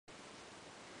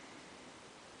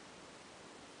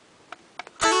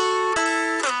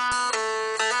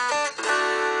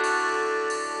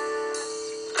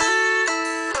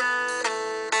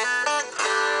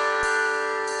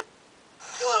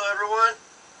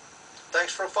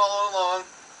Thanks for following along.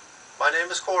 My name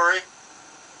is Corey.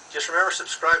 Just remember,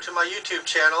 subscribe to my YouTube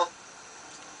channel.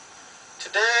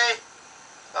 Today,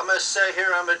 I'm going to sit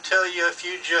here, I'm going to tell you a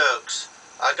few jokes.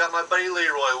 I got my buddy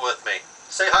Leroy with me.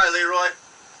 Say hi, Leroy.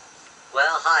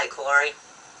 Well, hi, Corey.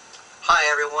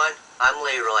 Hi, everyone. I'm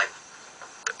Leroy.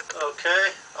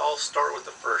 Okay, I'll start with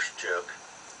the first joke.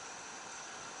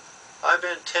 I've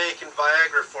been taking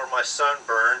Viagra for my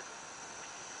sunburn.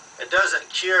 It doesn't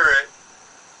cure it,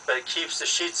 but it keeps the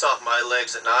sheets off my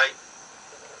legs at night.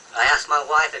 I asked my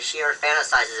wife if she ever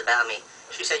fantasizes about me.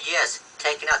 She said yes,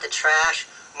 taking out the trash,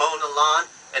 mowing the lawn,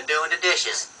 and doing the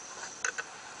dishes.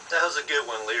 That was a good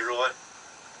one, Leroy.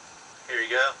 Here you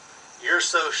go. You're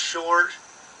so short,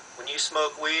 when you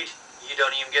smoke weed, you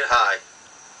don't even get high.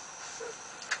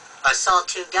 I saw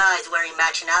two guys wearing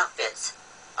matching outfits.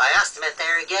 I asked them if they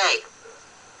were gay.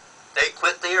 They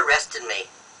quickly arrested me.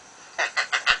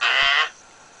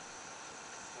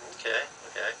 Okay.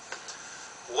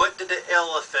 What did the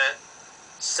elephant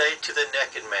say to the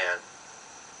naked man?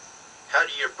 How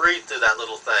do you breathe through that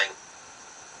little thing?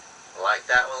 Like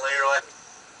that one, Leroy?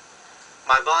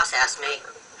 My boss asked me,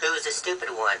 who's the stupid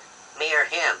one, me or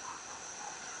him?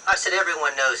 I said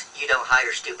everyone knows you don't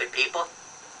hire stupid people.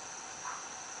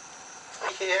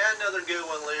 Yeah, another good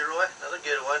one, Leroy. Another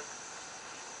good one.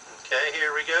 Okay,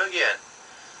 here we go again.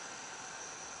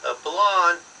 A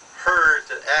blonde heard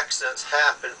that accidents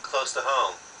happen close to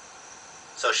home,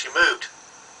 so she moved.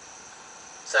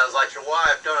 Sounds like your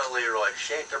wife, don't it, Leroy?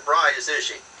 She ain't the brightest, is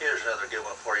she? Here's another good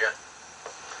one for you.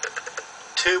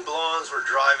 Two blondes were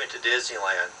driving to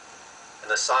Disneyland, and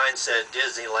the sign said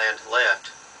Disneyland left.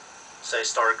 So they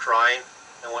started crying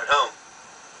and went home.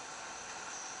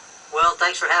 Well,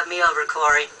 thanks for having me over,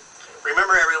 Corey.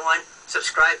 Remember, everyone,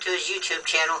 subscribe to his YouTube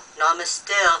channel. Namaste.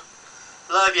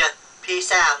 Love ya.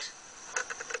 Peace out.